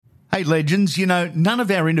Hey, legends, none of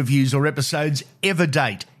our interviews or episodes ever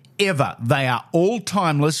date, ever. They are all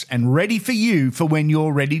timeless and ready for you for when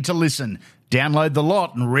you're ready to listen. Download the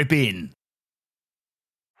lot and rip in.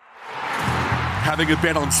 Having a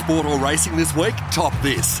bet on sport or racing this week? Top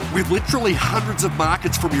this. With literally hundreds of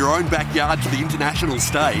markets from your own backyard to the international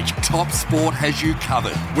stage, Top Sport has you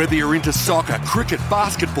covered. Whether you're into soccer, cricket,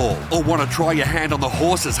 basketball, or want to try your hand on the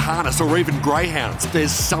horses, harness, or even greyhounds,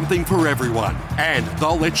 there's something for everyone. And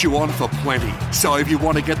they'll let you on for plenty. So if you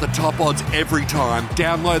want to get the top odds every time,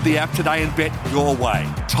 download the app today and bet your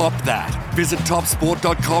way. Top that. Visit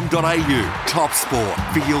topsport.com.au. Top Sport.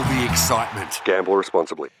 Feel the excitement. Gamble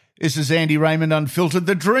responsibly. This is Andy Raymond Unfiltered,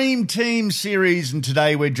 the Dream Team series, and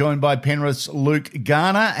today we're joined by Penrith's Luke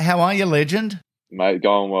Garner. How are you, legend? Mate,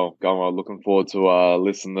 going well. Looking forward to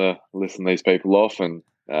listen these people off, and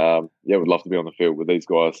would love to be on the field with these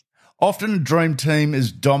guys. Often a Dream Team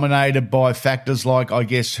is dominated by factors like, I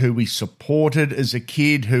guess, who we supported as a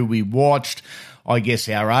kid, who we watched. I guess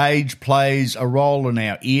our age plays a role in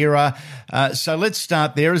our era. So let's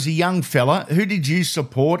start there. As a young fella, who did you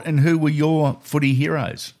support and who were your footy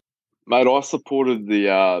heroes? Mate, I supported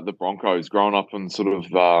the Broncos growing up in sort of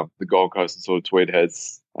the Gold Coast and sort of Tweed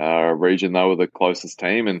Heads region. They were the closest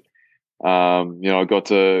team, and I got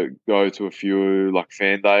to go to a few like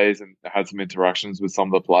fan days and had some interactions with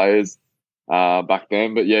some of the players back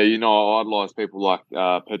then. But yeah, I idolised people like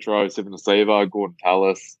Petro Sivanasiva, Gordon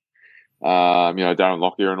Tallis, Darren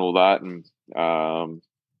Lockyer and all that, and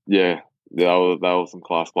they were some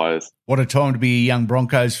class players. What a time to be a young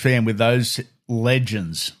Broncos fan with those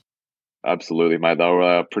legends. Absolutely, mate. They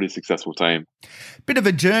were a pretty successful team. Bit of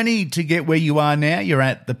a journey to get where you are now. You're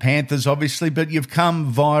at the Panthers, obviously, but you've come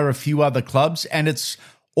via a few other clubs, and it's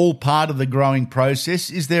all part of the growing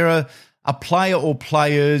process. Is there a player or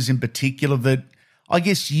players in particular that I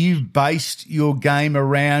guess you've based your game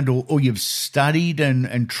around or you've studied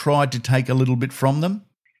and tried to take a little bit from them?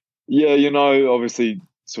 Yeah, obviously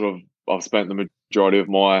sort of I've spent the majority of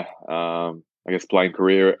my, playing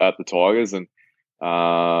career at the Tigers, and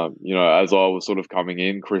as I was sort of coming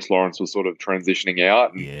in, Chris Lawrence was sort of transitioning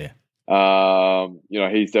out. And,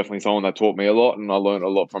 he's definitely someone that taught me a lot, and I learned a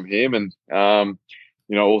lot from him. And,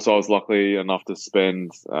 also I was lucky enough to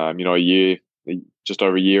spend, just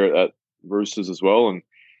over a year at Roosters as well. And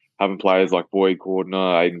having players like Boyd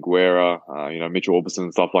Cordner, Aidan Guerra, Mitchell Orbison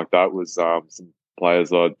and stuff like that was some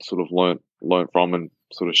players I'd sort of learnt from and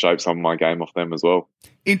sort of shaped some of my game off them as well.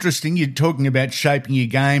 Interesting. You're talking about shaping your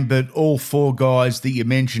game, but all four guys that you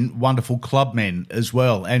mentioned, wonderful clubmen as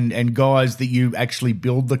well, and guys that you actually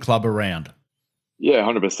build the club around. Yeah,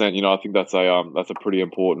 100%. I think that's a pretty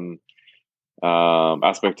important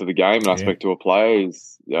aspect of the game, and aspect to a player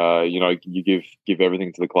is, you give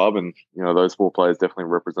everything to the club, and those four players definitely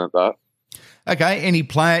represent that. Okay, any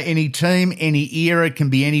player, any team, any era,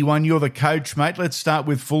 can be anyone. You're the coach, mate. Let's start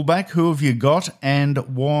with fullback. Who have you got and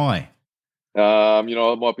why? I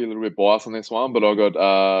might be a little bit biased on this one, but I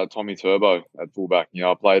got Tommy Turbo at fullback.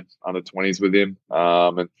 I played under 20s with him,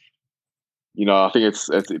 and I think it's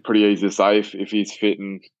pretty easy to say if he's fit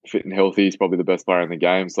and healthy, he's probably the best player in the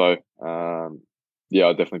game. So,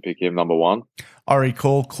 I'd definitely pick him number one. I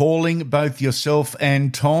recall calling both yourself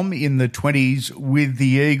and Tom in the 20s with the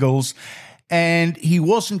Eagles, and he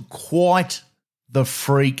wasn't quite the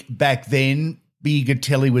freak back then, but you could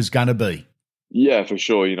tell he was going to be. Yeah, for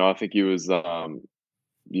sure. I think he was,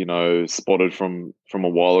 spotted from a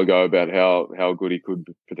while ago about how good he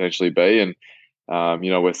could potentially be. And,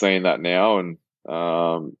 we're seeing that now. And,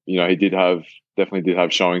 he definitely did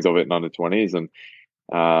have showings of it in under 20s. And,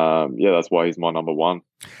 that's why he's my number one.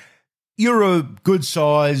 You're a good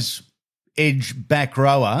size edge back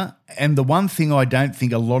rower. And the one thing I don't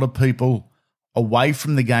think a lot of people away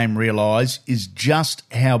from the game realise is just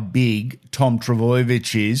how big Tom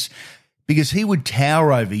Trbojevic is, because he would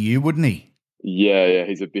tower over you, wouldn't he? Yeah,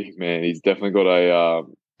 he's a big man. He's definitely got a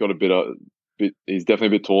bit. He's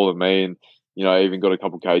definitely a bit taller than me, and even got a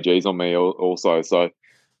couple kgs on me also. So,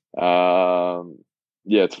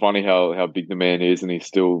 it's funny how big the man is, and he's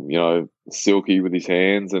still silky with his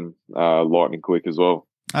hands and lightning quick as well.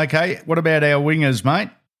 Okay, what about our wingers, mate?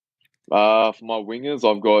 For my wingers,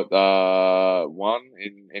 I've got one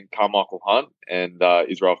in Carmichael Hunt and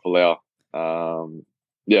Israel Folau.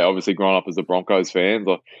 Obviously growing up as a Broncos fan,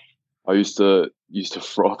 I used to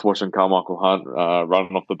froth watching Carmichael Hunt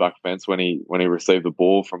running off the back fence when he received the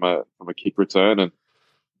ball from a kick return, and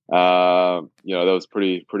that was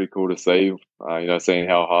pretty cool to see. Seeing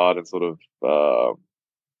how hard and sort of how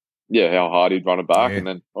hard he'd run it back, and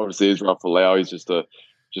then obviously Israel Folau, he's just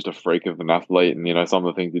a freak of an athlete, and some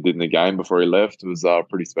of the things he did in the game before he left was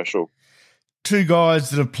pretty special. Two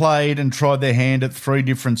guys that have played and tried their hand at three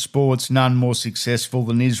different sports, none more successful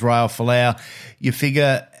than Israel Folau. You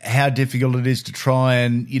figure how difficult it is to try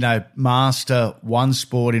and, master one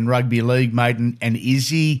sport in rugby league, mate. And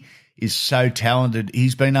Izzy is so talented.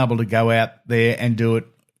 He's been able to go out there and do it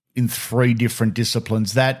in three different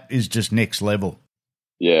disciplines. That is just next level.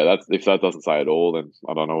 Yeah, if that doesn't say it all, then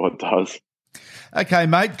I don't know what does. Okay,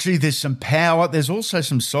 mate. Gee, there's some power. There's also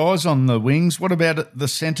some size on the wings. What about the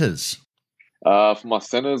centres? For my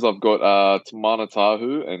centres, I've got Tamana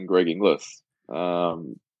Tahu and Greg Inglis. I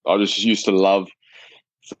just used to love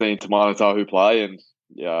seeing Tamana Tahu play, and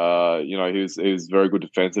he was very good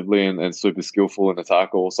defensively and super skillful in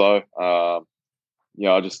attack also. I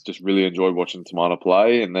just really enjoyed watching Tamana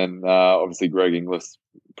play, and then obviously Greg Inglis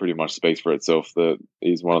pretty much speaks for itself that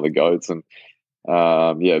he's one of the GOATs, and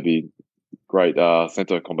it'd be great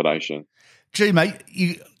centre combination. Gee, mate,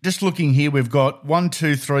 just looking here, we've got 1,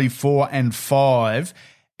 2, 3, 4, and 5,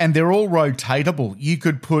 and they're all rotatable. You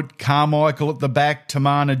could put Carmichael at the back,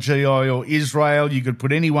 Tamana, GI, or Israel. You could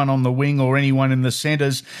put anyone on the wing or anyone in the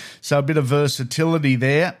centres. So a bit of versatility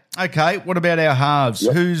there. Okay, what about our halves?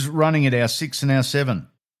 Yep. Who's running it, our 6 and our 7?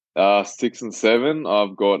 6 and 7,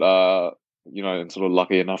 I've got, and sort of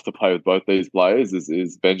lucky enough to play with both these players,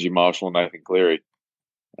 is Benji Marshall and Nathan Cleary.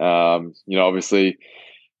 Obviously,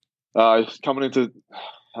 coming into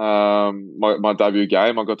my debut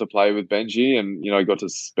game, I got to play with Benji, and I got to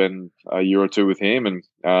spend a year or two with him, and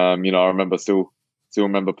I remember still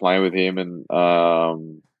remember playing with him, and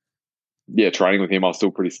training with him. I was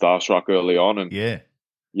still pretty starstruck early on, and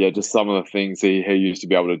just some of the things he used to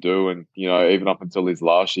be able to do, and even up until his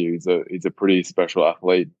last year, he's a pretty special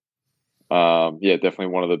athlete. Definitely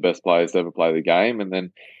one of the best players to ever play the game, and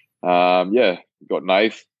then got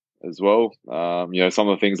Nath as well. Some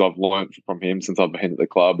of the things I've learned from him since I've been at the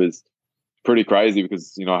club is pretty crazy,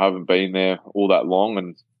 because I haven't been there all that long,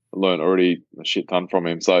 and I learned already a shit ton from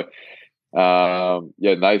him. So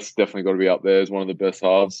Nath's definitely got to be up there as one of the best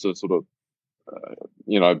halves to sort of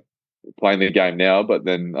playing the game now, but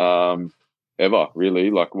then ever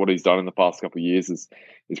really. Like what he's done in the past couple of years is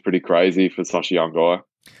pretty crazy for such a young guy.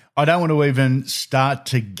 I don't want to even start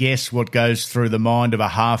to guess what goes through the mind of a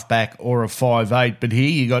halfback or a 5'8", but here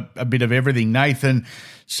you got a bit of everything. Nathan,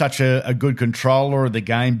 such a good controller of the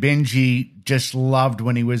game. Benji just loved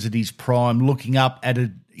when he was at his prime, looking up at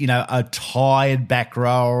a tired back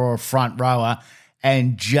rower or a front rower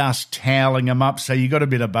and just toweling him up. So you got a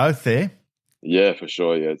bit of both there. Yeah, for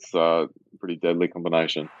sure. Yeah, it's a pretty deadly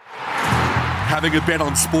combination. Having a bet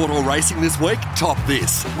on sport or racing this week? Top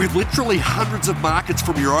this. With literally hundreds of markets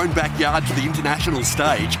from your own backyard to the international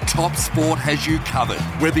stage, Top Sport has you covered.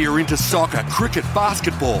 Whether you're into soccer, cricket,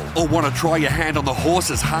 basketball, or want to try your hand on the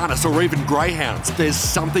horses, harness, or even greyhounds, there's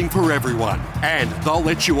something for everyone. And they'll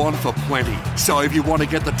let you on for plenty. So if you want to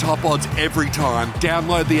get the top odds every time,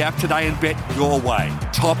 download the app today and bet your way.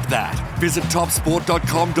 Top that. Visit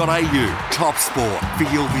topsport.com.au. Top Sport.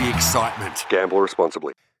 Feel the excitement. Gamble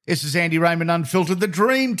responsibly. This is Andy Raymond Unfiltered, the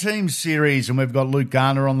Dream Team series, and we've got Luke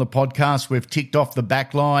Garner on the podcast. We've ticked off the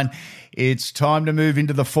back line. It's time to move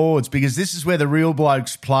into the forwards, because this is where the real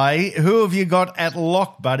blokes play. Who have you got at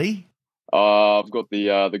lock, buddy? I've got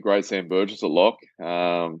the great Sam Burgess at lock.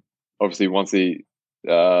 Obviously, once he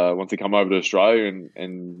come over to Australia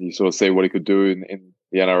and you sort of see what he could do in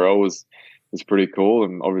the NRL was pretty cool,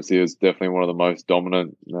 and obviously he was definitely one of the most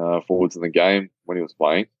dominant forwards in the game when he was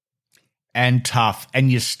playing. And tough, and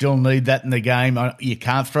you still need that in the game. You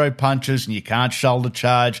can't throw punches and you can't shoulder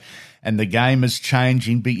charge, and the game is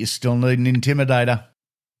changing, but you still need an intimidator.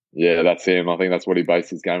 Yeah, that's him. I think that's what he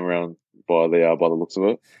based his game around by the looks of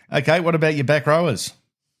it. Okay, what about your back rowers?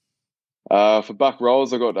 For back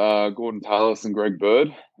rowers, I got Gordon Tallis and Greg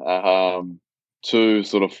Bird. Two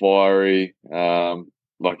sort of fiery,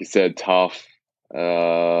 like you said, tough.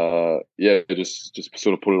 Just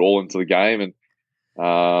sort of put it all into the game, and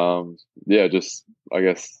just I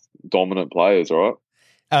guess dominant players, all right?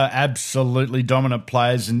 Absolutely dominant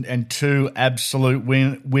players, and two absolute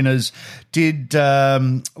winners. Did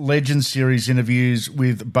Legend Series interviews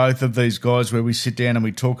with both of these guys where we sit down and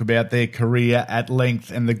we talk about their career at length,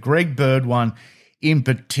 and the Greg Bird one in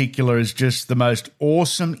particular is just the most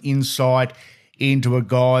awesome insight into a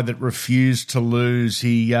guy that refused to lose.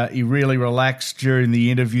 He really relaxed during the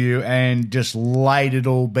interview and just laid it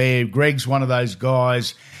all bare. Greg's one of those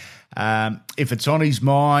guys, if it's on his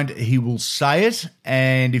mind, he will say it,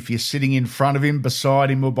 and if you're sitting in front of him, beside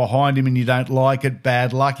him or behind him and you don't like it,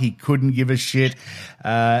 bad luck. He couldn't give a shit.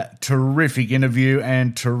 Terrific interview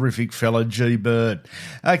and terrific fella, G Bird.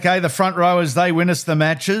 Okay, the front rowers, they win us the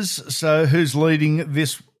matches. So who's leading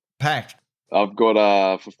this pack? I've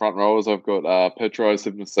got for front rowers, I've got Petro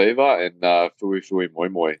Sivnasiva and Fui Fui Moi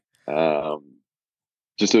Moi.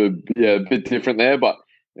 Just a bit different there, but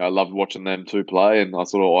I loved watching them two play, and I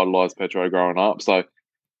sort of idolised Petro growing up. So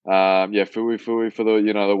Fui Fui for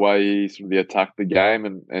the way he sort of attacked the game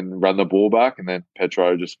and ran the ball back, and then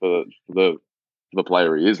Petro just for the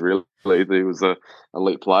player he is. Really, he was an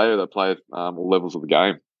elite player that played all levels of the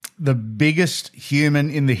game. The biggest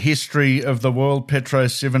human in the history of the world, Petro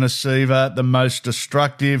Sivnasiva, the most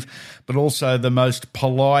destructive, but also the most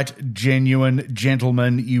polite, genuine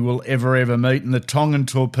gentleman you will ever meet. And the Tongan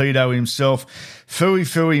torpedo himself, Fui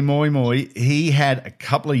Fui Moi Moi, he had a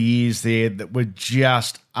couple of years there that were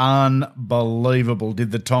just unbelievable,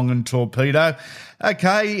 did the Tongan torpedo.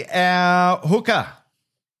 Okay, our hooker.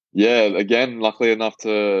 Yeah, again, luckily enough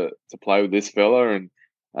to play with this fella, and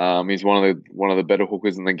he's one of the better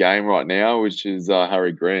hookers in the game right now, which is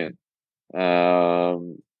Harry Grant.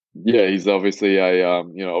 He's obviously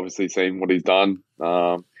obviously seen what he's done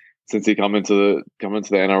since he come into the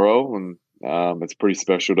NRL, and it's pretty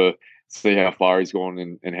special to see how far he's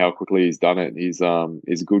gone and how quickly he's done it. He's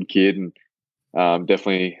a good kid, and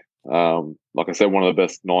definitely like I said, one of the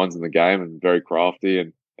best nines in the game, and very crafty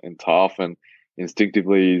and tough, and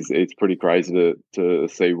instinctively it's pretty crazy to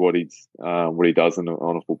see what he does on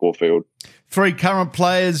a football field. Three current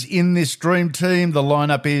players in this dream team. The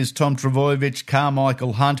lineup is Tom Trbojevic,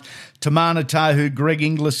 Carmichael Hunt, Tamana Tahu, Greg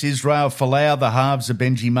Inglis, Israel Folau. The halves are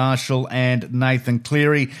Benji Marshall and Nathan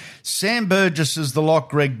Cleary. Sam Burgess is the lock,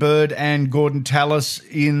 Greg Bird and Gordon Tallis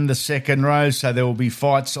in the second row, so there will be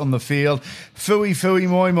fights on the field. Fui Fui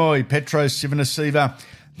Moi Moi, Petro Sivnasiva,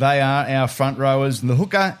 they are our front rowers, and the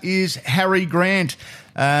hooker is Harry Grant.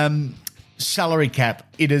 Salary cap,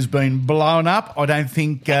 it has been blown up. I don't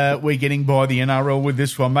think we're getting by the NRL with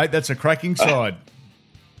this one, mate. That's a cracking side.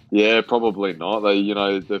 Yeah, probably not.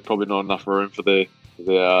 There's probably not enough room for the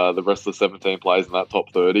rest of the 17 players in that top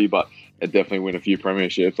 30, but it definitely win a few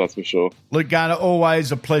premierships, that's for sure. Luke Garner,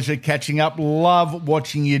 always a pleasure catching up. Love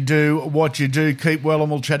watching you do what you do. Keep well, and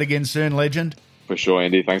we'll chat again soon, legend. For sure,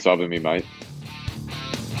 Andy. Thanks for having me, mate.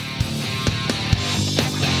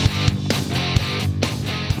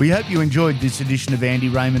 We hope you enjoyed this edition of Andy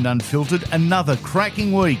Raymond Unfiltered, another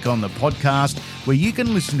cracking week on the podcast where you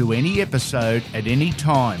can listen to any episode at any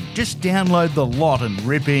time. Just download the lot and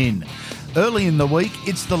rip in. Early in the week,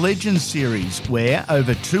 it's the Legends series where,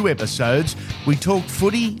 over 2 episodes, we talk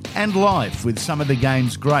footy and life with some of the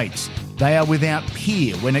game's greats. They are without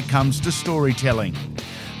peer when it comes to storytelling.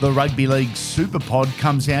 The Rugby League Super Pod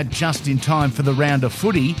comes out just in time for the round of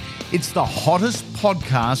footy. It's the hottest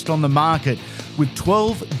podcast on the market, with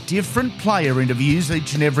 12 different player interviews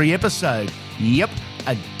each and every episode. Yep,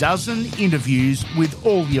 a dozen interviews with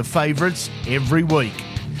all your favourites every week.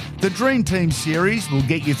 The Dream Team series will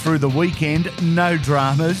get you through the weekend, no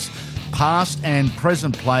dramas. Past and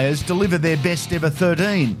present players deliver their best ever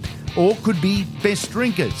 13, or could be best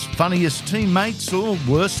drinkers, funniest teammates, or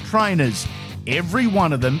worst trainers. Every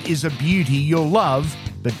one of them is a beauty you'll love,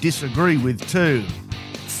 but disagree with too.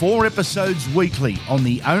 4 episodes weekly on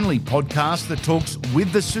the only podcast that talks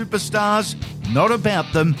with the superstars, not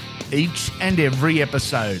about them, each and every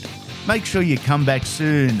episode. Make sure you come back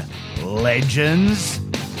soon, legends.